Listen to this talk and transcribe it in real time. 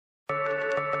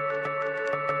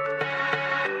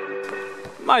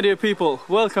My dear people,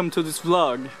 welcome to this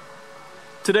vlog.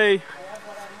 Today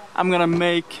I'm gonna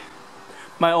make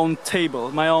my own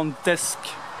table, my own desk,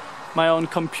 my own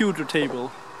computer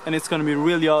table, and it's gonna be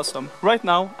really awesome. Right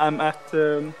now I'm at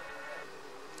this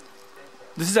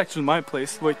is actually my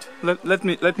place. Wait, let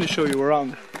me show you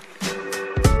around.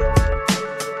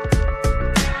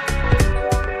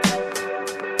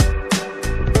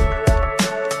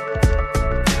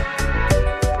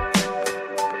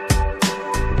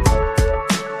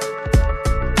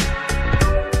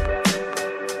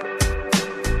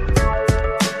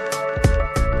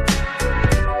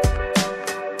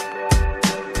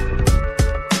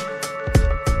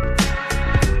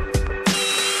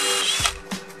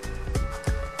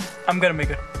 I'm gonna make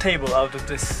a table out of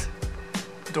this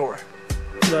door.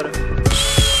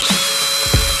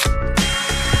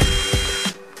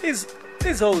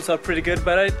 These holes are pretty good,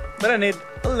 but I need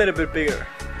a little bit bigger.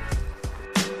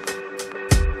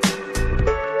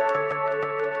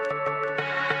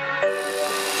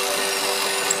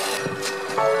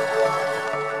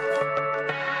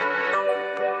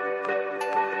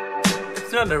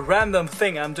 It's not a random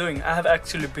thing I'm doing. I have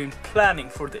actually been planning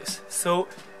for this. So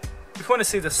if you want to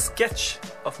see the sketch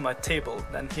of my table,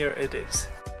 then here it is.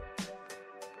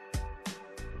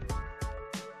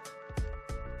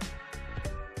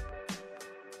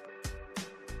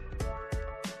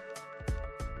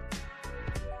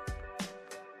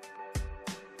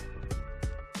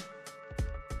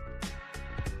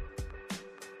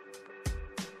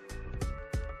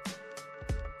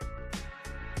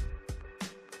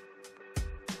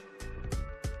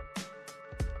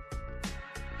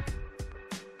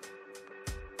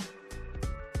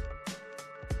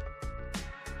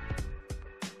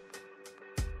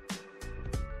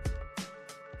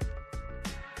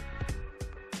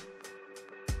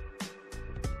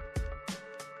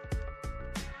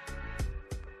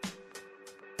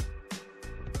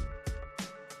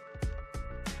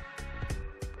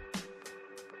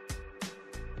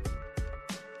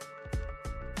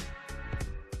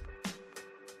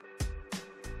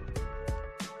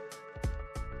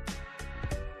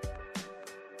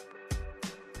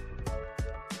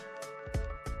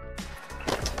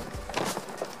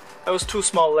 That was two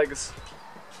small legs,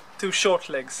 two short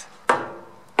legs.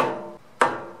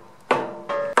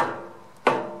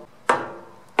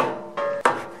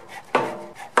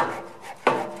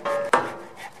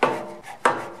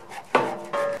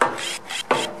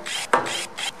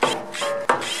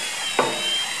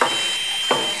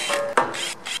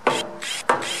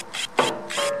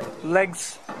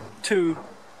 Legs too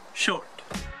short.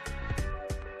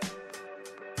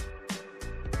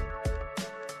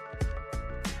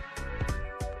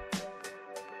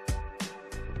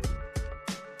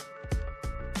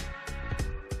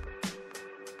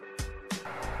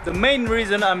 The main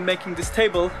reason I'm making this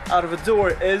table out of a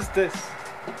door is this.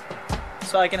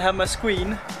 So I can have my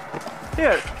screen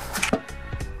here.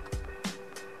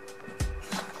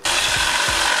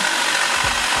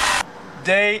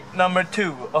 Day number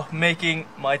 2 of making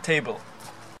my table.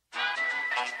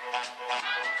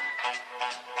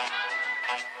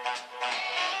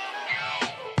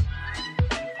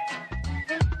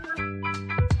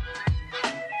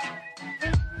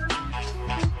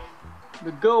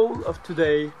 The goal of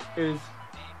today is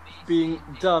being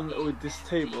done with this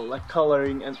table, like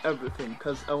coloring and everything,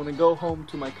 because I want to go home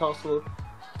to my castle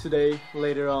today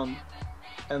later on,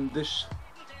 and this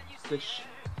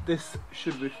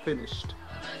should be finished.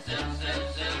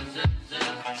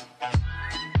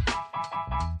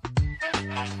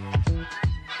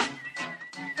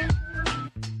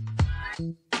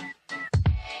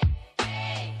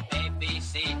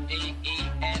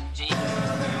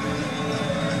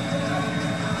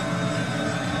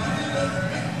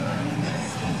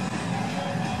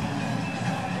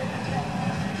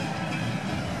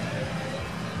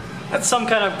 That's some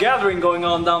kind of gathering going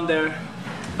on down there.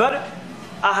 But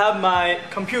I have my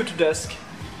computer desk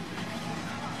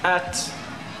at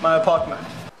my apartment.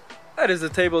 That is the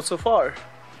table so far.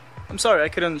 I'm sorry I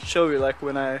couldn't show you like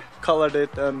when I colored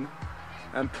it and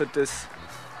put these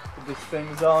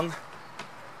things on.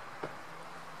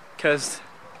 Because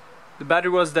the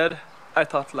battery was dead. I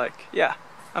thought like, yeah,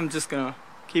 I'm just gonna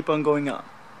keep on going on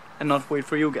and not wait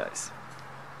for you guys.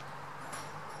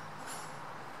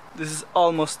 This is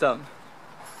almost done.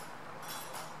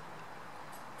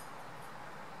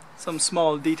 Some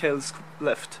small details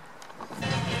left.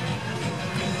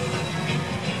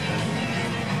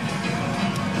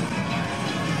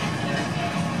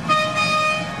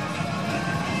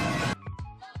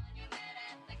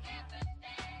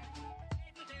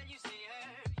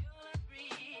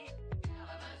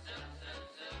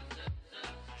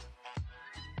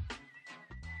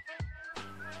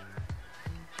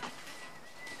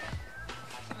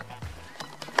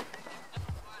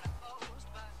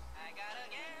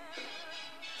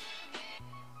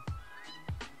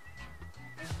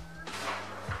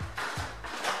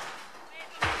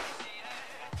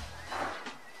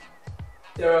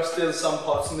 There are still some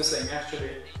parts missing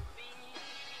actually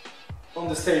on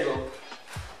this table.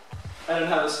 I don't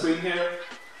have a screen here.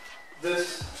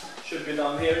 This should be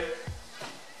down here,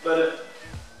 but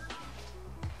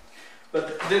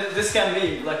this can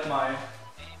be like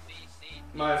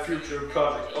my future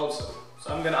project also.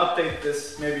 So I'm gonna update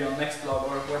this maybe on next vlog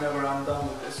or whenever I'm done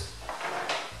with this.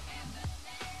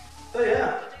 But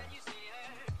yeah,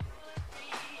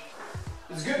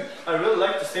 it's good. I really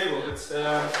like this table.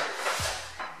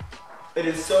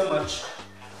 There's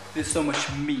so much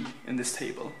me in this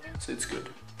table, so it's good.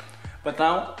 But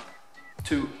now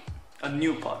to a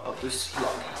new part of this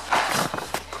vlog.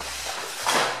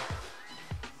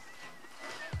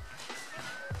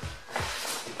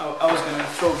 I was gonna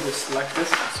throw this like this,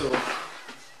 so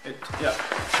yeah.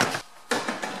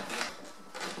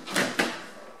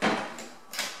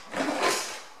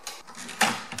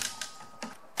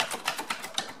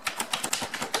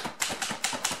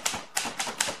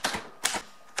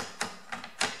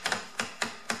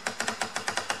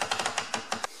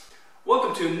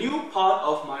 Welcome to a new part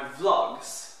of my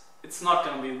vlogs. It's not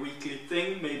gonna be a weekly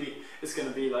thing, maybe it's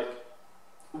gonna be like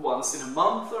once in a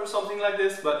month or something like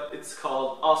this, but it's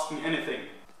called Ask Me Anything.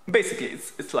 Basically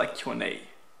it's like Q&A,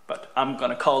 but I'm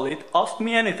gonna call it Ask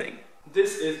Me Anything.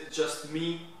 This is just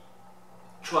me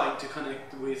trying to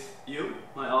connect with you,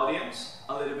 my audience,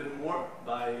 a little bit more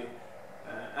by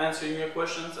answering your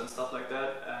questions and stuff like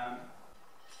that.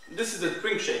 This is the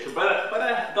drink shaker, but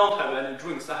I don't have any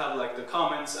drinks. I have like the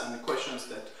comments and the questions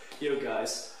that you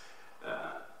guys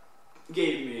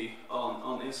gave me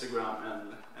on Instagram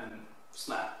and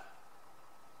Snap.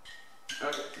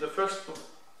 Okay, the first one.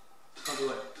 How do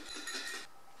I?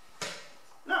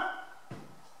 No.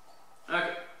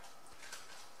 Okay.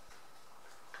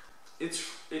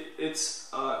 It's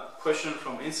a question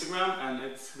from Instagram, and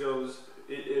it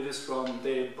is from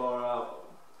Debara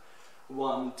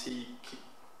 1T.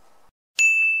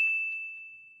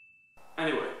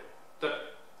 Anyway,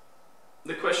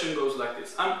 the question goes like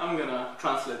this. I'm gonna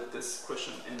translate this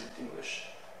question in English.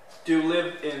 Do you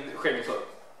live in Skäggetorp?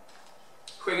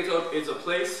 Skäggetorp is a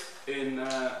place in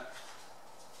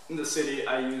the city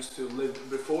I used to live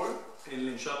before, in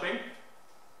Linköping.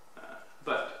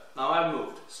 But now I've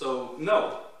moved, so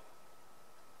no,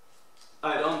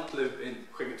 I don't live in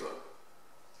Skäggetorp.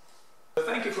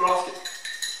 Thank you for asking.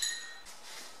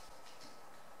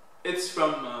 It's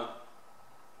from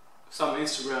some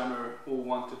Instagrammer who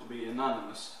wanted to be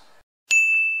anonymous.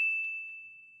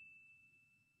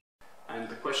 And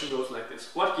the question goes like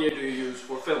this. What gear do you use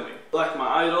for filming? Like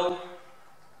my idol,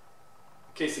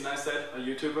 Casey Neistat, a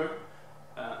YouTuber,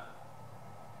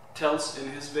 tells in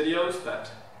his videos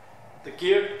that the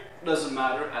gear doesn't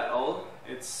matter at all.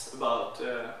 It's about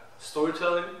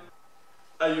storytelling.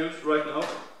 I use right now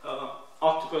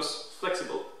Octopus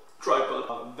flexible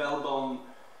tripod, Velbon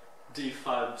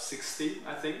D560,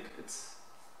 I think. It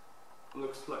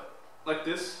looks like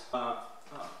this.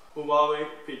 Huawei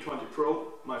P20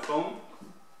 Pro, my phone,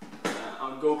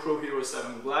 a GoPro Hero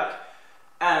 7 Black,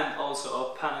 and also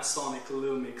a Panasonic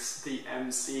Lumix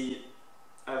DMC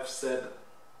FZ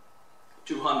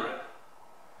 200.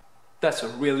 That's a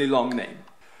really long name.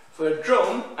 For a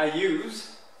drone, I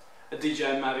use a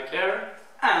DJI Mavic Air,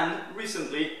 and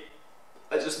recently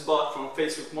I just bought from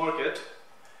Facebook Market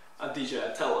a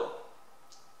DJI Tello.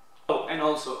 Oh, and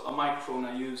also a microphone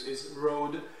I use is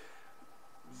Rode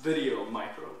Video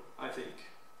Micro, I think.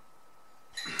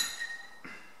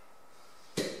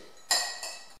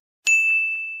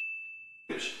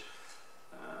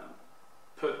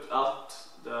 Put out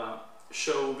the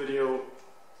show video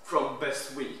from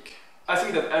Best Week. I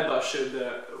think that Ebba should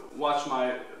watch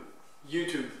my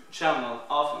YouTube channel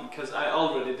often, because I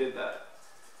already did that.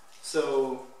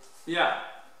 So yeah,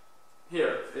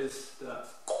 here is the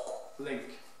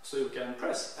link so you can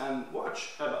press and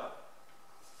watch Ebba.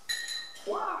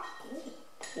 Wow,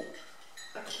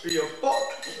 that could be a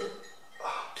bot.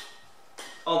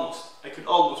 Almost, I could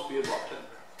almost be a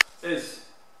bartender.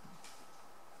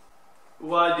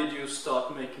 Why did you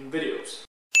start making videos?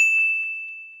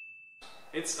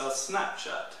 It's a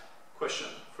Snapchat question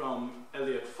from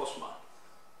Elliot Fosma.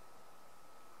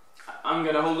 I'm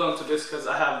gonna hold on to this because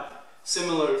I have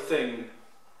similar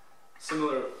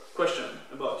question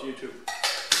about YouTube,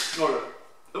 or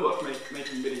about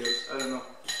making videos, I don't know.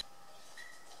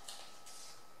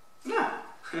 Yeah,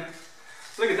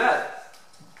 look at that.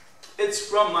 It's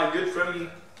from my good friend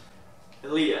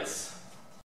Elias.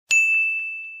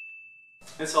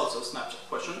 It's also a Snapchat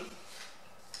question.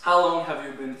 How long have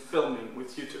you been filming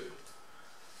with YouTube?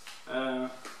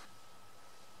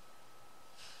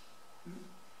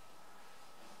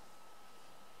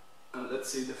 Let's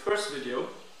see, the first video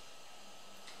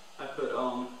put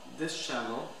on this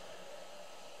channel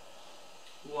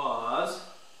was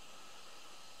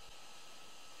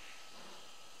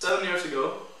 7 years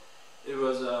ago. It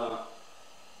was a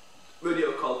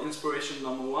video called Inspiration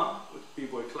Number 1 with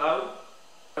B-Boy Cloud.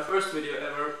 My first video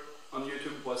ever on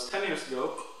YouTube was 10 years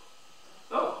ago.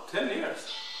 Oh, 10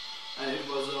 years! And it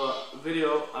was a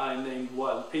video I named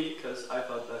Wild P because I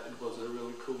thought that it was a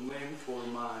really cool name for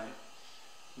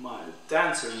my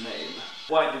dancer name.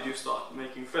 Why did you start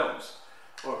making films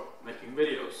or making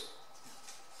videos?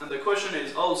 And the question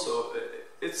is also,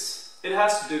 it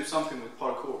has to do something with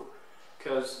parkour,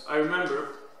 because I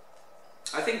remember,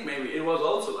 I think maybe it was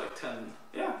also like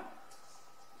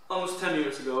almost 10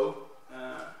 years ago.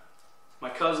 My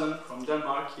cousin from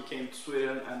Denmark, he came to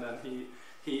Sweden, and then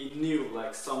he knew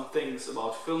like some things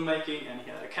about filmmaking, and he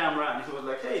had a camera, and he was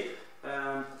like, hey,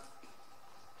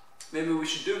 maybe we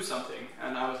should do something.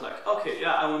 And I was like, okay,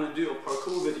 yeah, I want to do a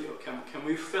parkour video, can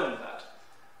we film that?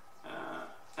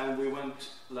 And we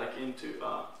went like into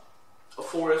a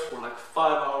forest for like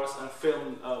 5 hours and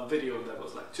filmed a video that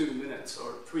was like 2 minutes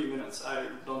or 3 minutes, I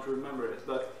don't remember it.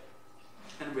 But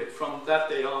anyway, from that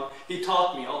day on, he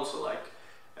taught me also like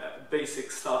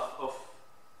basic stuff of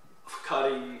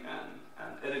cutting and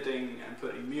editing and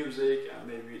putting music and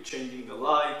maybe changing the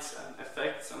lights and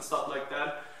effects and stuff like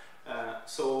that.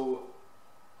 So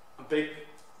a big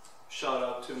shout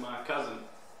out to my cousin.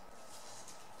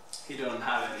 He doesn't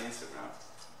have any Instagram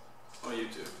or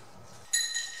YouTube.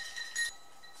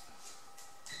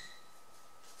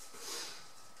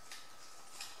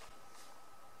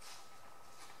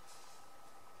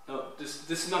 No, this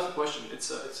is not a question. It's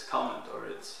a comment, or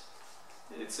it's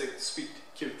a sweet,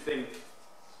 cute thing.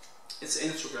 It's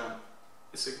Instagram.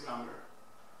 It's a grammar.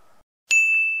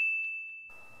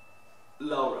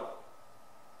 Laura.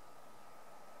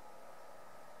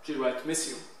 She writes, miss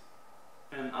you.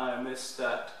 And I miss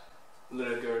that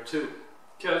little girl too.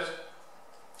 Because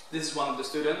this is one of the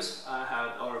students I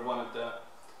had, or one of the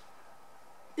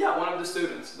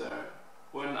students there.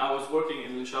 When I was working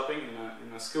in Linköping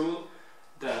in a school,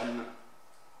 then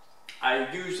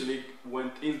I usually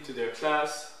went into their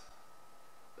class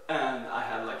and I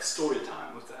had like story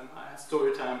time with them. I had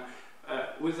story time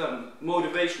with them,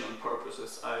 motivational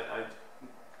purposes. I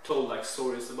told like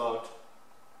stories about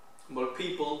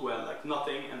people who had like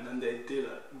nothing, and then they did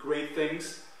great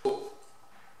things. So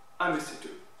I missed it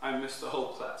too. I missed the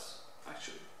whole class,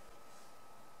 actually.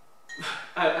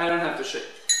 I don't have to shake.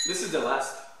 This is the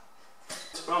last.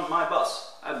 It's from my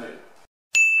boss, admin.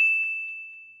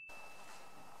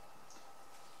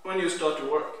 When you start to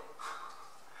work.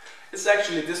 It's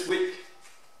actually this week.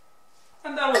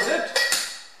 And that was it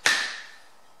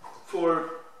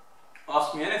for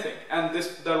Ask Me Anything. And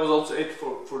that was also it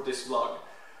for this vlog.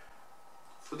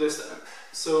 For this time.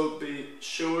 So be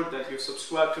sure that you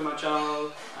subscribe to my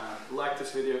channel and like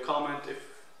this video, comment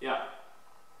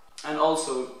and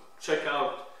also check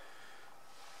out,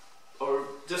 or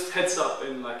just heads up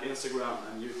in like Instagram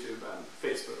and YouTube and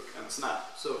Facebook and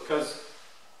Snap. So because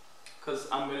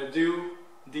I'm gonna do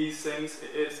these things,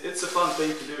 it's a fun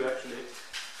thing to do actually.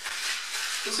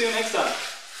 We'll see you next time.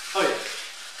 Oh yeah.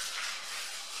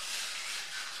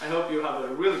 I hope you have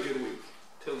a really good week.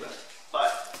 Till then,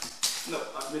 bye. No,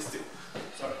 I missed you.